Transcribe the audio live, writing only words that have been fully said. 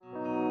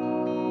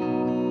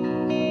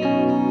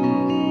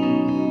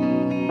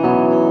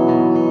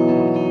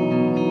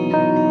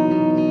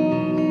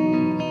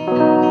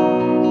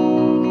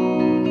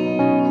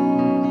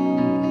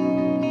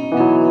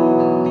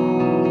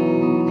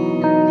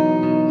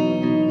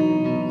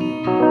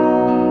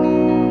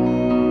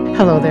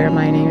Hello there,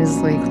 my name is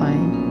Lee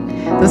Klein.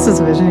 This is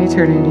Vision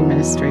Eternity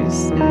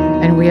Ministries,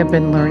 and we have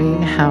been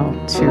learning how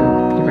to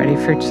be ready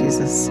for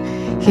Jesus.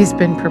 He's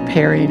been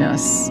preparing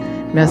us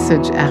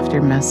message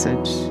after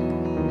message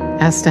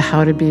as to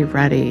how to be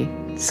ready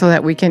so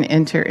that we can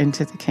enter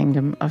into the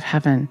kingdom of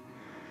heaven.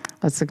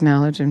 Let's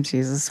acknowledge Him,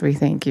 Jesus. We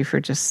thank you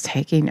for just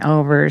taking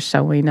over,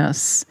 showing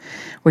us.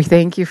 We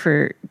thank you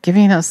for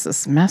giving us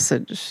this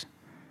message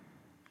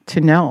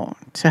to know,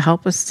 to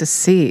help us to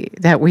see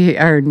that we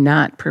are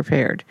not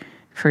prepared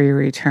for your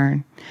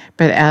return.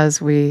 But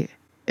as we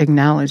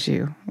acknowledge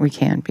you, we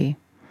can be.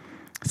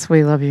 So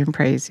we love you and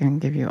praise you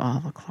and give you all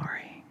the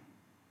glory.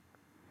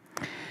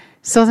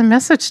 So the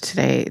message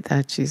today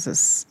that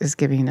Jesus is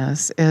giving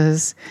us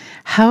is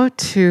how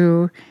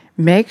to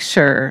make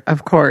sure,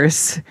 of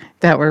course,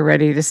 that we're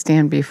ready to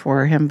stand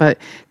before Him, but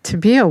to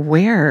be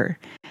aware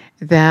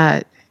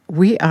that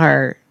we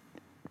are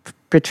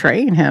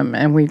betraying Him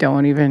and we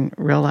don't even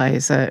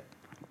realize it.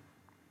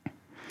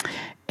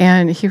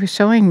 And He was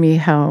showing me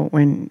how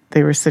when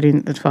they were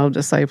sitting, the 12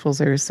 disciples,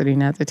 they were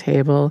sitting at the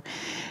table,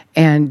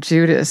 and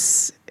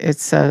Judas, it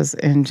says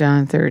in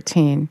John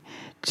 13,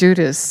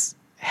 Judas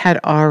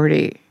had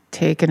already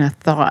taken a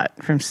thought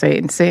from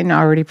Satan. Satan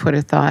already put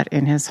a thought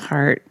in his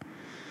heart.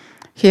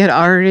 He had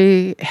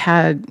already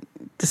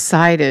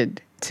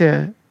decided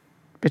to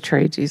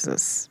betray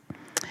Jesus.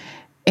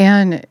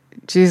 And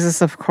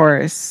Jesus, of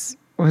course,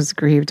 was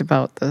grieved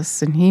about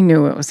this, and he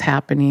knew it was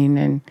happening,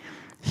 and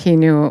he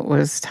knew it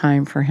was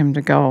time for him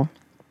to go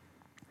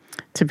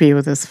to be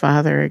with his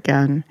Father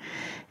again.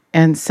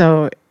 And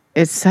so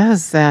it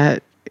says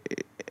that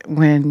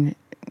when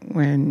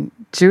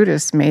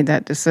Judas made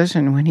that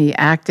decision, when he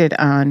acted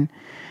on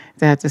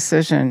that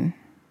decision,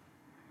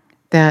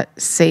 that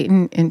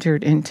Satan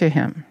entered into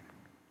him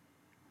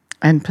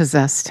and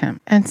possessed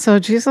him. And so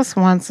Jesus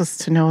wants us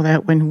to know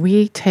that when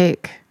we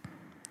take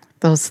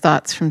those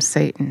thoughts from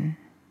Satan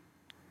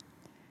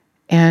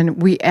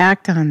and we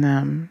act on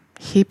them,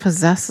 He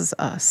possesses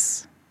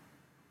us.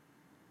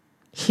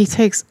 He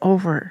takes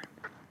over.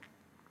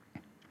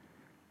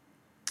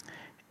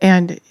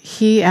 And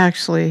He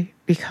actually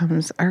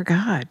becomes our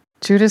God.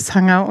 Judas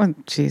hung out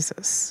with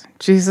Jesus.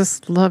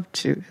 Jesus loved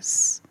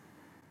Judas.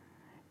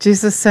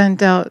 Jesus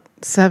sent out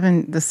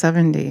the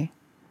 70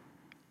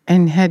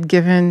 and had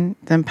given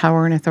them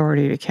power and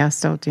authority to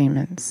cast out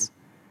demons.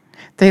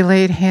 They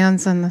laid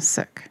hands on the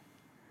sick.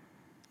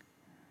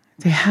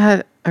 They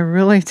had a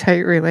really tight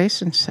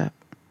relationship.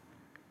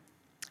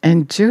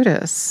 And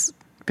Judas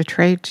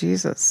betrayed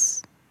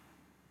Jesus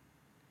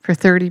for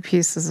 30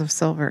 pieces of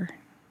silver.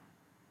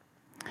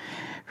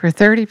 For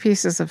 30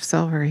 pieces of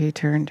silver, he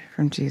turned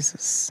from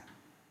Jesus.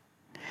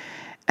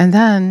 And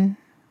then,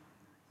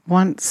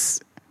 once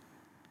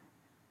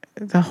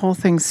the whole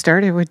thing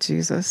started with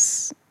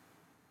Jesus,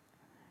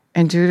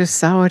 and Judas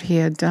saw what he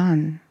had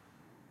done,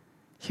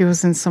 he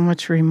was in so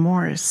much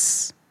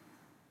remorse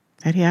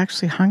that he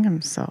actually hung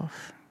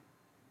himself.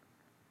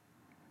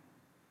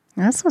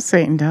 And that's what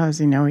Satan does,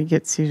 he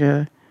gets you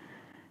to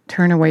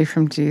turn away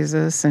from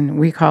Jesus, and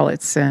we call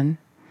it sin.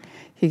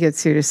 He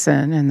gets you to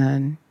sin, and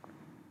then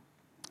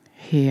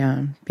he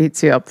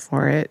beats you up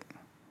for it.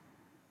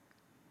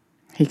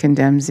 He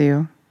condemns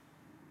you.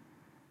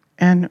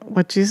 And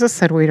what Jesus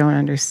said we don't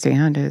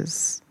understand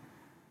is,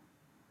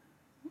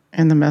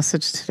 and the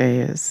message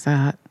today is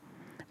that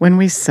when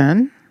we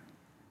sin,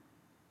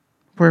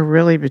 we're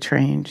really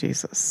betraying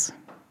Jesus.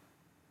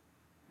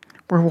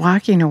 We're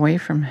walking away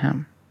from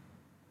Him.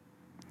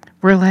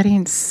 We're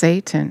letting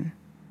Satan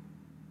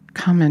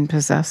come and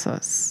possess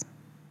us.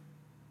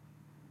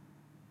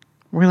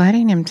 We're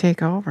letting him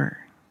take over.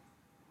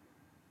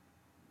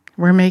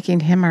 We're making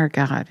him our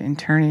God and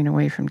turning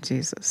away from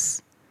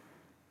Jesus.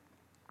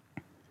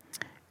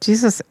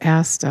 Jesus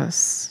asked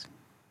us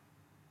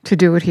to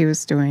do what he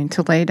was doing,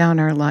 to lay down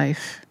our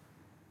life,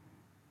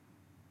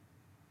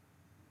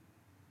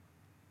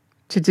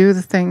 to do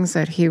the things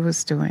that he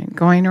was doing,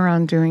 going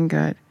around doing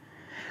good,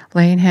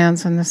 laying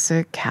hands on the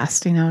sick,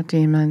 casting out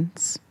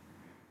demons,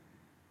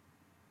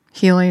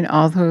 healing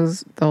all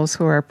those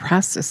who are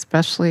oppressed,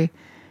 especially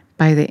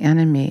by the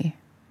enemy.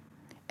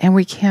 And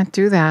we can't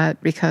do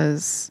that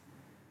because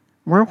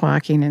we're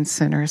walking in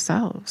sin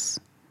ourselves.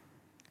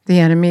 The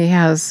enemy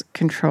has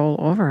control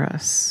over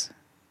us.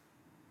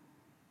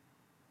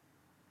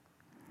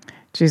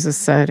 Jesus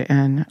said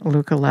in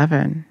Luke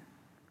 11,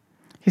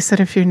 he said,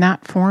 if you're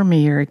not for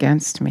me, you're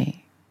against me.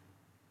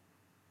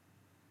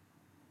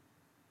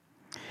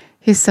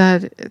 He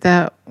said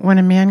that when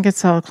a man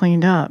gets all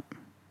cleaned up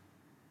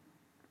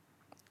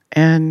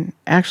and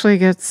actually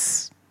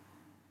gets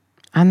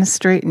on the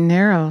straight and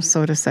narrow,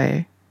 so to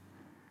say,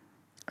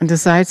 and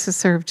decides to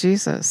serve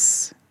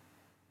Jesus,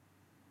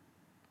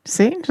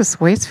 Satan just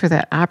waits for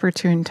that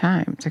opportune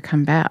time to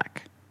come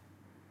back.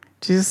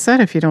 Jesus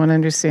said, if you don't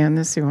understand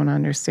this, you won't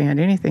understand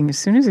anything. As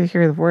soon as you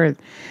hear the word,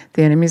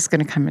 the enemy's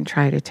going to come and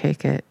try to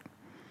take it.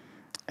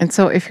 And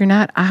so if you're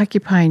not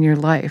occupying your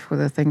life with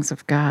the things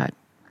of God,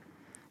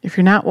 if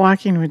you're not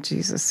walking with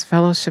Jesus,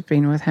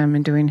 fellowshipping with him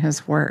and doing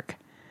his work,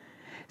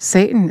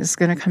 Satan is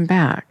going to come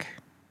back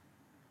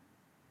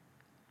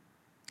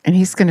And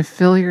he's going to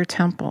fill your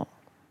temple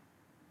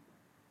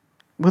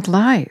with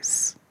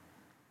lies.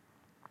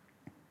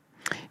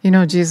 You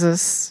know,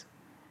 Jesus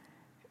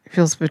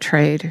feels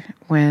betrayed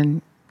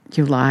when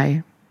you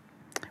lie,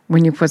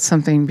 when you put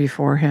something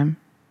before him.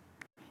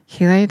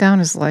 He laid down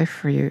his life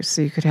for you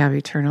so you could have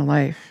eternal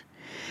life.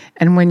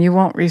 And when you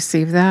won't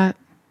receive that,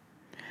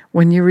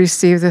 when you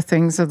receive the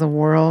things of the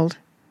world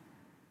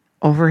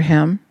over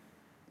him,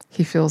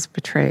 he feels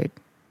betrayed.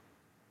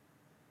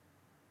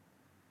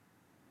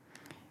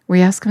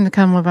 We ask him to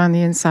come live on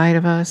the inside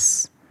of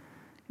us.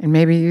 And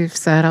maybe you've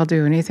said, I'll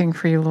do anything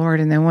for you, Lord.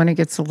 And then when it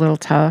gets a little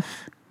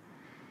tough,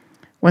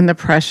 when the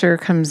pressure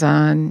comes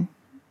on,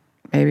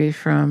 maybe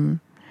from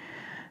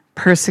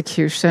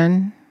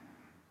persecution,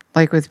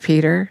 like with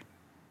Peter,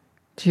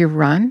 do you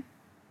run?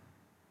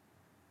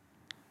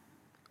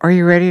 Or are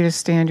you ready to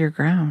stand your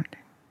ground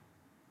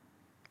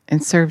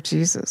and serve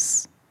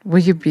Jesus? Will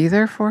you be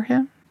there for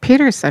him?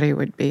 Peter said he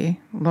would be.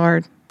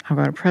 Lord, I'll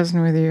go to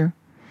prison with you.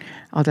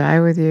 I'll die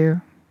with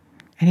you.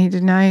 And he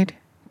denied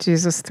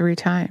Jesus 3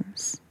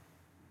 times.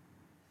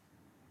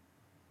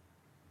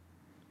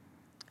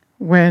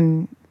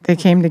 When they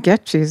came to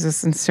get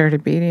Jesus and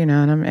started beating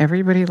on him,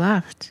 everybody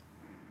left.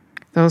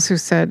 Those who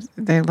said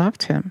they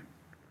loved him.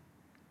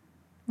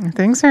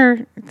 Things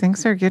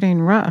are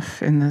getting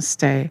rough in this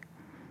day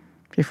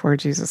before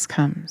Jesus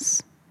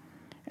comes.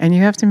 And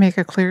you have to make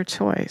a clear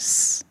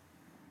choice.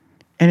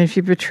 And if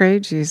you betray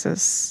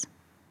Jesus,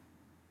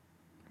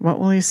 what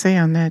will he say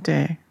on that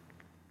day?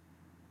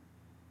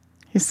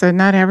 He said,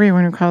 not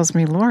everyone who calls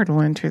me Lord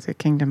will enter the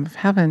kingdom of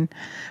heaven,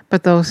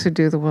 but those who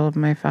do the will of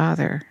my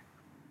Father.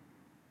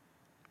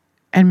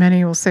 And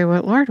many will say,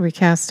 well, Lord, we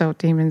cast out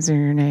demons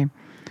in your name.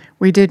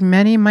 We did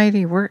many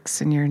mighty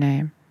works in your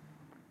name.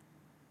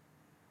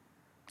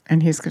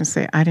 And he's going to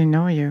say, I didn't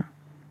know you.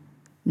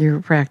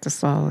 You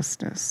practiced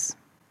lawlessness.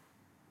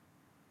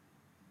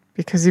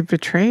 Because you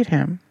betrayed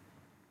him.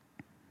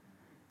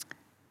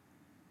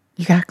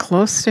 You got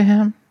close to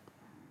him.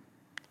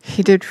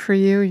 He did for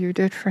you, you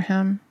did for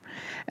him.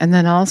 And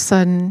then all of a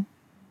sudden,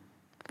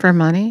 for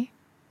money,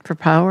 for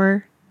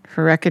power,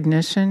 for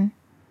recognition,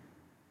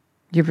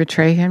 you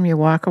betray him, you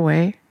walk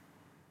away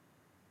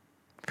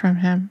from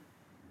him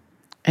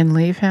and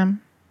leave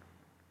him.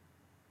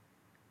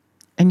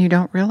 And you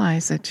don't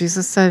realize it.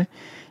 Jesus said,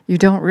 you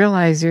don't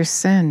realize your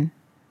sin.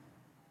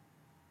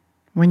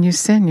 When you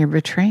sin, you're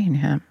betraying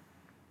him.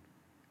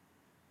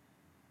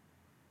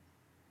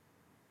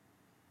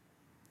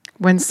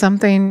 When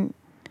something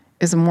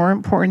is more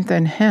important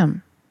than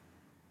him,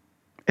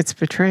 it's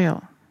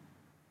betrayal.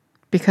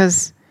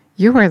 Because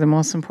you are the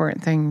most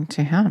important thing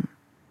to him.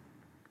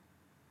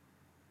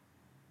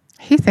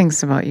 He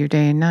thinks about you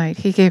day and night.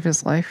 He gave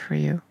his life for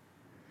you.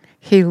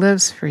 He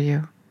lives for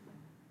you.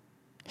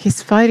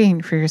 He's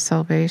fighting for your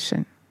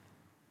salvation.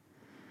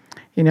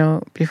 You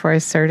know, before I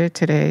started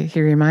today,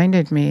 he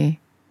reminded me,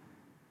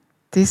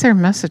 these are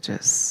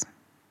messages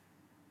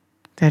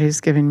that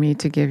he's given me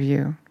to give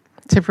you,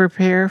 to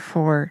prepare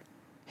for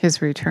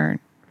his return,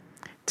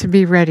 to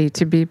be ready,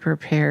 to be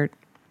prepared.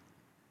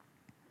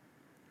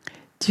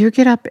 Do you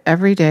get up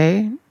every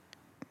day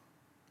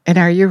and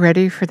are you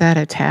ready for that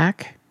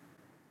attack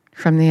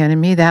from the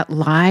enemy, that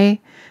lie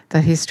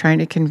that he's trying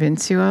to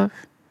convince you of,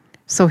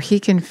 so he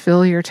can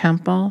fill your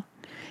temple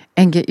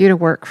and get you to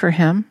work for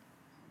him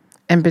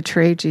and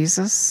betray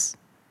Jesus?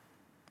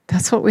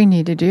 That's what we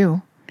need to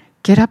do.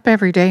 Get up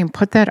every day and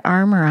put that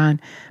armor on.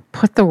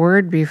 Put the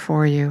word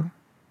before you.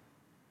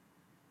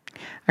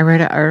 I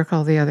read an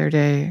article the other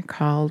day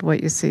called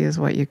What You See Is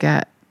What You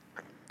Get.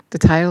 The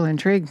title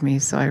intrigued me,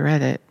 so I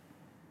read it.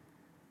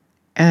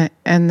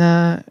 And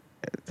the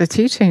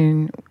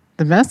teaching,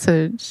 the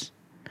message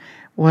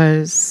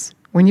was,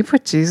 when you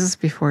put Jesus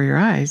before your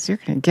eyes, you're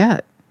going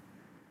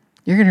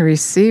to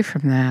receive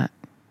from that.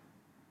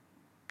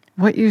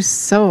 What you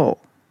sow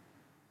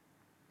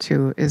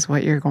to is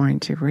what you're going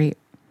to reap.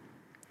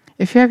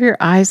 If you have your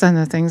eyes on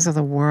the things of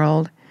the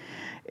world,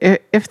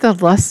 if the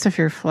lust of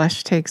your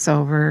flesh takes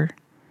over,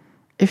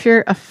 if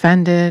you're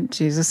offended,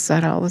 Jesus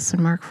said all this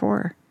in Mark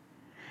 4,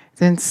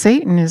 then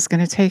Satan is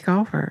going to take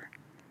over.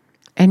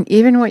 And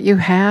even what you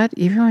had,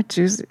 even what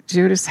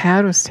Judas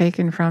had was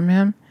taken from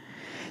him.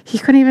 He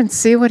couldn't even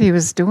see what he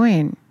was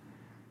doing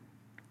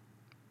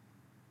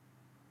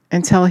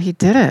until he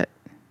did it.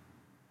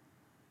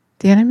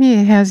 The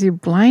enemy has you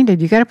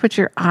blinded. You got to put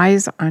your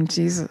eyes on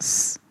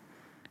Jesus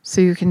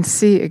so you can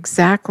see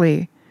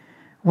exactly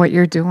what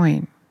you're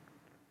doing.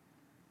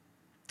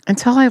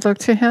 Until I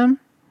looked to him,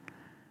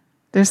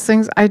 there's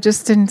things I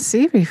just didn't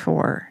see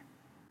before.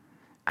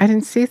 I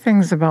didn't see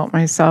things about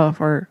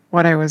myself or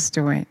what I was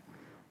doing.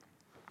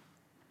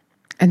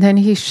 And then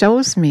he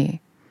shows me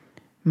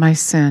my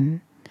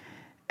sin.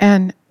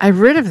 And I'm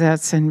rid of that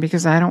sin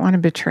because I don't want to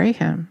betray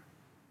him.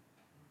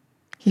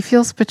 He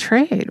feels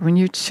betrayed when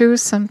you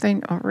choose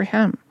something over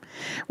him.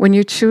 When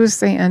you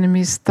choose the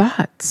enemy's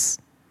thoughts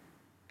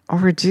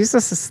over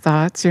Jesus'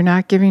 thoughts, you're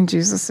not giving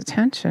Jesus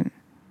attention.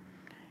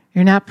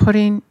 You're not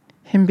putting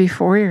him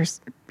before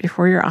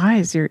your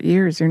eyes, your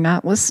ears. You're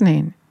not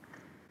listening.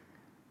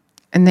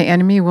 And the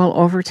enemy will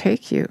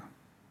overtake you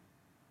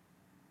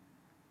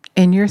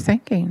in your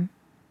thinking.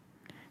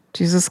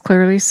 Jesus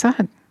clearly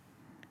said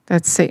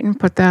that Satan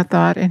put that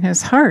thought in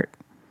his heart,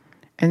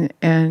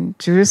 and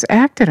Judas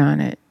acted on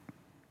it.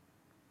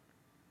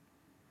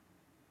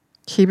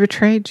 He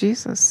betrayed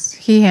Jesus.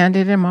 He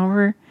handed him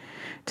over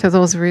to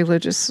those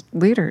religious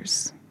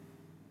leaders.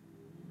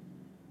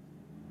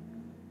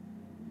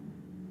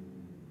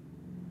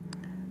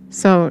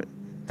 So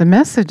the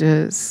message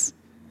is,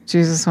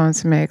 Jesus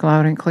wants to make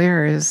loud and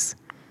clear, is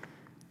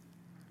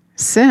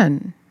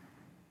sin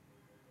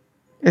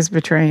is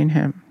betraying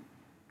him.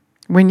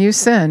 When you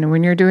sin,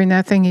 when you're doing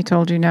that thing he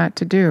told you not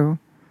to do,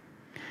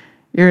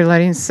 you're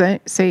letting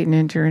Satan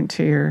enter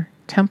into your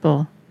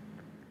temple,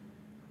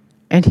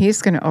 and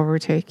he's going to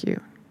overtake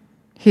you.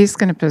 He's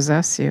going to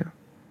possess you.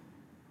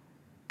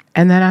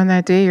 And then on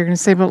that day, you're going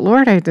to say, but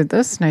Lord, I did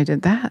this and I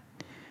did that.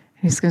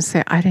 And he's going to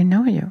say, I didn't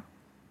know you.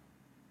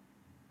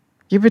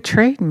 You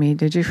betrayed me.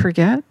 Did you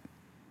forget?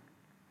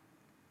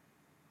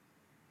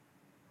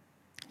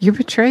 You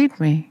betrayed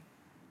me.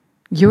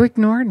 You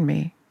ignored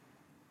me.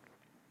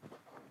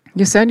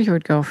 You said you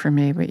would go for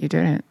me, but you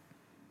didn't.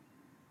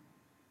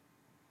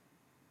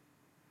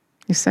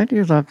 You said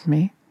you loved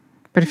me,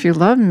 but if you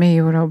loved me,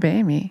 you would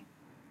obey me.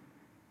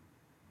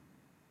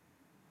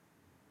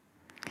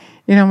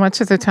 You know,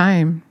 much of the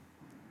time,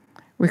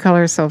 we call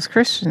ourselves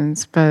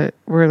Christians, but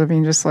we're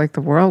living just like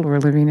the world. We're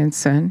living in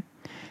sin,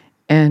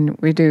 and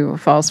we do a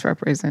false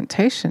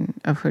representation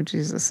of who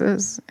Jesus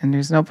is, and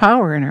there's no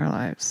power in our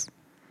lives.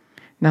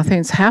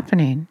 Nothing's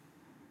happening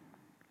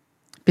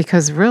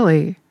because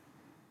really,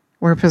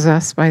 we're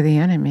possessed by the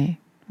enemy.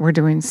 We're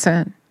doing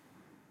sin.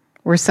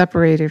 We're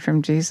separated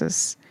from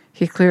Jesus.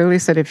 He clearly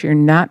said, if you're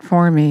not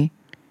for me,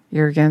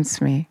 you're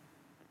against me.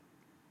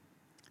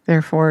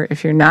 Therefore,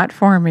 if you're not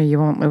for me, you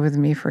won't live with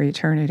me for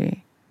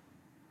eternity.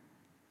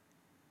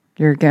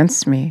 You're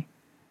against me.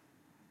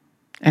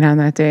 And on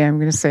that day, I'm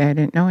going to say, I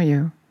didn't know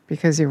you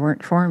because you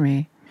weren't for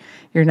me.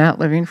 You're not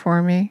living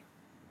for me.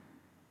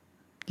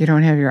 You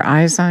don't have your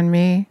eyes on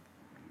me.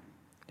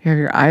 You have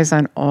your eyes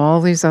on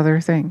all these other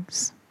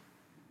things.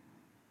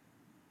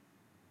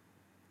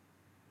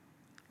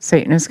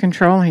 Satan is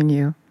controlling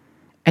you,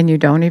 and you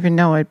don't even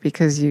know it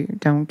because you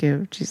don't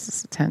give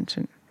Jesus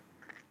attention.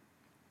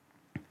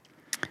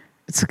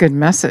 It's a good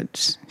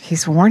message.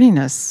 He's warning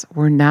us.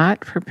 We're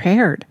not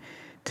prepared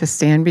to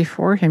stand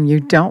before him. You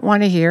don't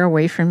want to hear,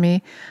 away from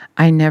me,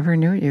 I never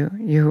knew you,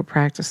 you who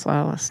practice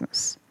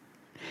lawlessness.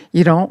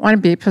 You don't want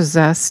to be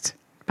possessed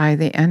by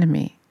the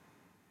enemy.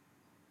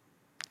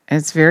 And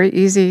it's very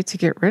easy to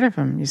get rid of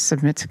him. You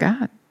submit to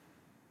God.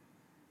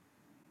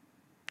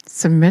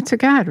 Submit to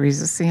God,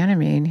 resist the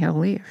enemy, and he'll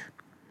leave.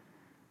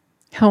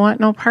 He'll want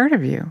no part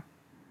of you.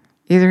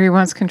 Either he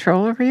wants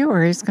control over you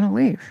or he's going to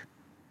leave.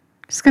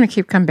 He's going to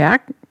keep coming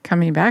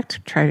back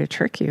to try to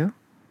trick you,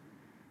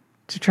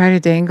 to try to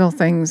dangle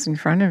things in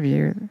front of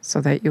you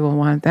so that you will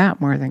want that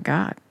more than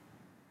God.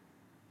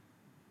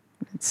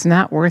 It's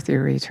not worth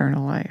your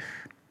eternal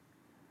life.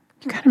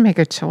 You got to make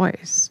a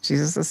choice.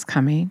 Jesus is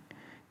coming.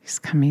 He's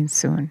coming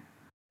soon.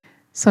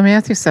 So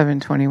Matthew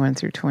 7:21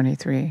 through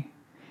 23,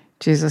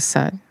 Jesus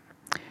said,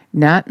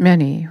 not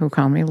many who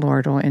call me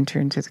Lord will enter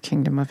into the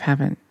kingdom of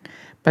heaven,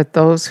 but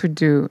those who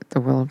do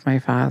the will of my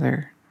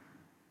Father.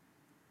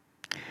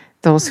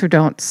 Those who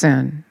don't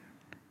sin,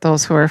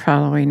 those who are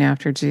following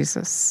after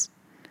Jesus,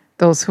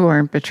 those who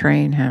aren't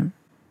betraying him.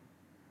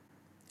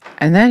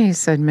 And then he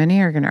said,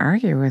 many are going to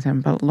argue with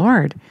him, but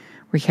Lord,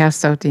 we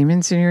cast out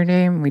demons in your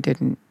name. We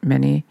did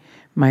many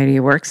mighty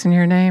works in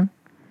your name.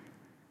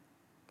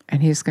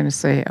 And he's going to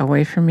say,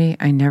 away from me,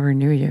 I never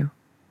knew you.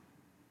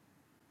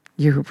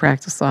 You who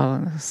practice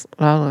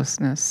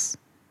lawlessness.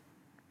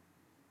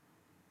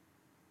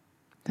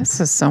 That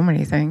says so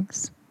many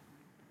things.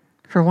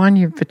 For one,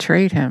 you've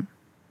betrayed him,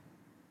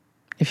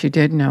 if you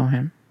did know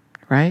him,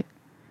 right?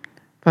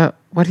 But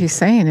what he's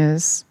saying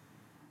is,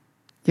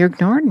 you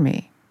ignored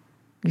me.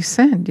 You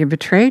sinned. You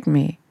betrayed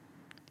me.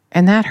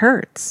 And that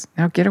hurts.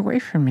 Now get away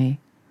from me.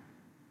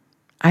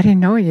 I didn't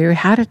know you. You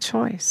had a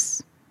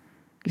choice.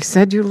 You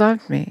said you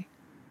loved me.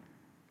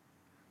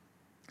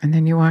 And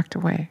then you walked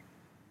away.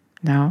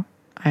 Now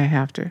I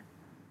have to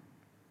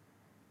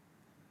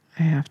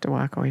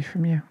walk away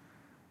from you.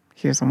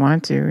 He doesn't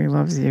want to. He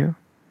loves you.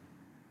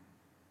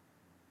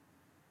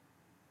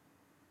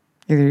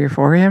 Either you're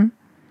for him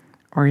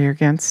or you're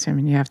against him,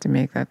 and you have to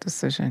make that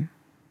decision.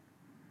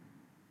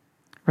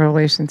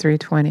 Revelation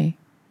 3:20,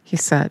 he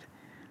said,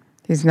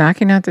 he's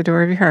knocking at the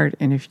door of your heart,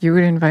 and if you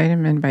would invite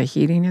him in by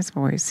heeding his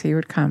voice, he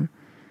would come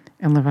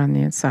and live on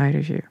the inside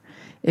of you.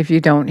 If you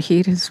don't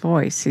heed his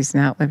voice, he's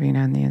not living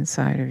on the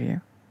inside of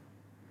you.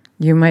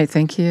 You might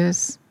think he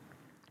is,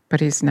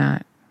 but he's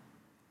not.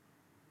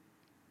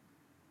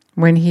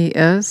 When he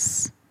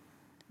is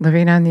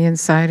living on the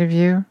inside of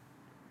you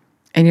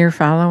and you're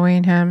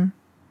following him,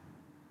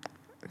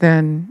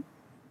 then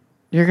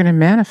you're going to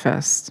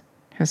manifest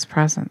his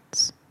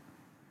presence.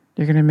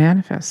 You're going to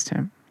manifest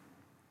him.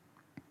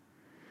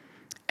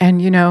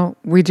 And, you know,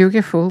 we do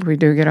get fooled. We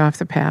do get off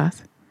the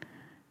path.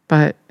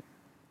 But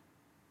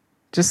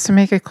Just to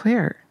make it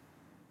clear,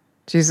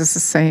 Jesus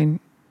is saying,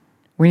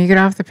 when you get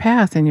off the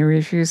path and you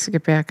refuse to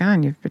get back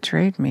on, you've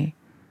betrayed me.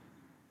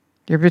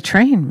 You're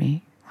betraying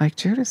me like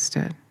Judas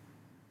did.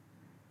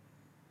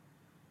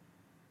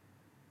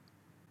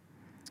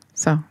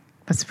 So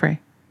let's pray.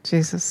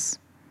 Jesus,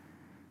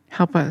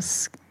 help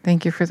us.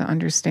 Thank you for the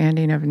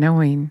understanding of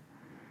knowing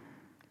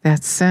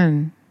that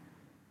sin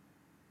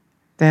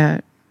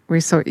that we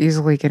so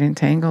easily get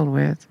entangled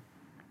with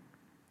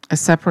is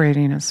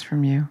separating us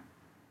from you.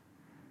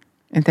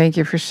 And thank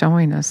you for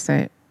showing us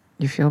that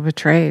you feel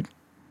betrayed,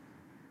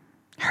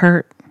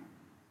 hurt,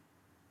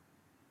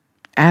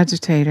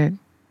 agitated,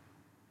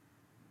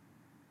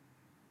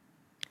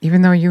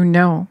 even though you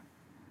know,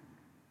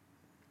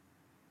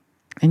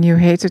 and you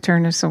hate to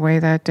turn us away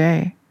that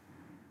day.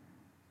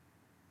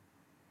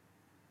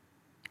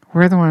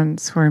 We're the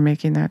ones who are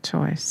making that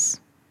choice.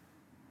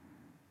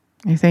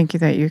 I thank you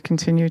that you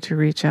continue to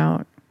reach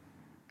out,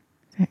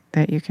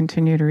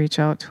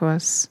 to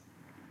us,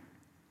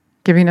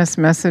 giving us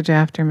message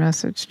after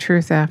message,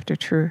 truth after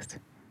truth,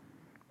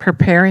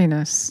 preparing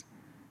us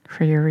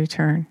for your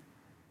return.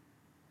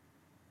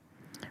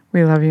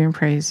 We love you and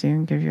praise you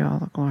and give you all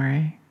the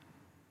glory.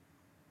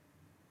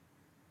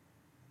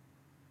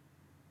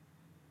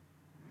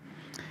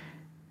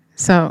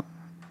 So,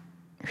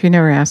 if you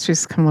never asked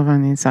Jesus to come live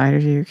on the inside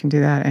of you, you can do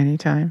that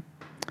anytime.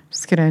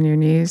 Just get on your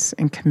knees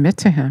and commit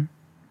to him.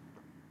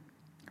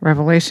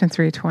 Revelation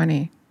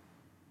 3:20.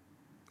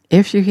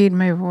 If you heed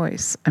my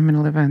voice, I'm going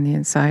to live on the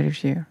inside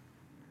of you.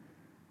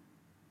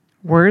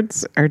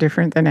 Words are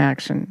different than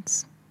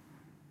actions.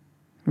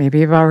 Maybe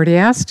you've already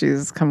asked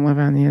Jesus to come live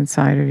on the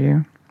inside of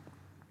you,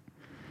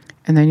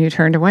 and then you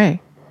turned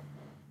away.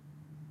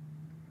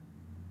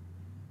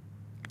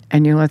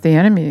 And you let the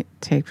enemy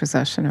take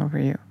possession over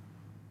you.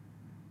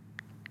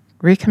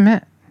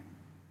 Recommit.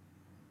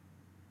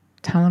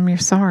 Tell him you're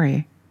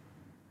sorry.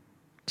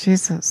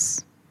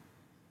 Jesus,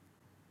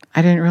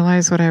 I didn't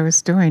realize what I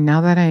was doing. Now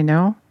that I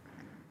know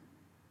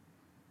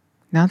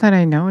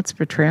it's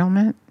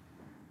betrayalment,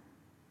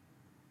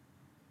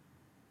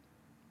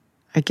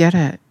 I get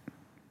it.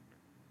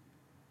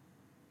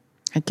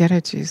 I get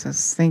it,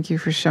 Jesus. Thank you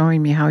for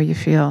showing me how you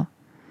feel,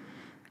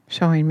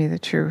 showing me the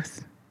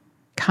truth.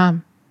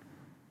 Come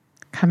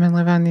and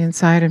live on the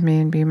inside of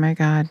me and be my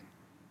God.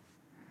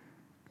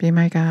 Be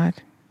my God.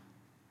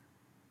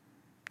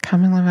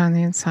 Come and live on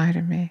the inside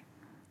of me.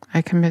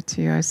 I commit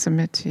to you. I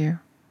submit to you.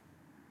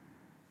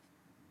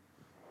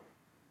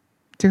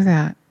 Do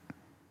that.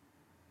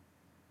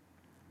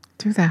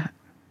 Do that.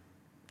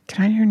 Get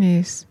on your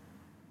knees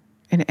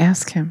and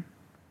ask him.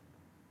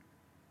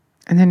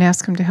 And then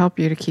ask him to help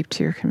you to keep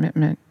to your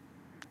commitment.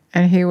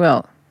 And he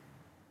will.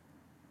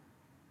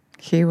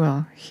 He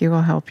will. He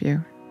will help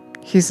you.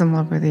 He's in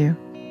love with you.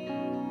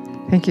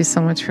 Thank you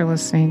so much for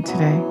listening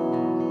today.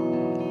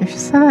 If you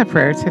said that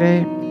prayer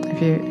today,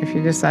 if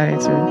you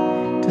decided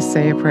to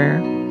say a prayer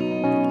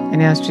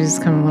and ask Jesus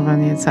to come and live on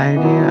the inside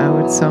of you, I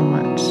would so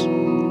much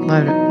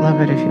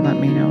love it if you let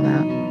me know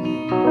that.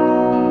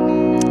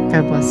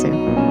 God bless you.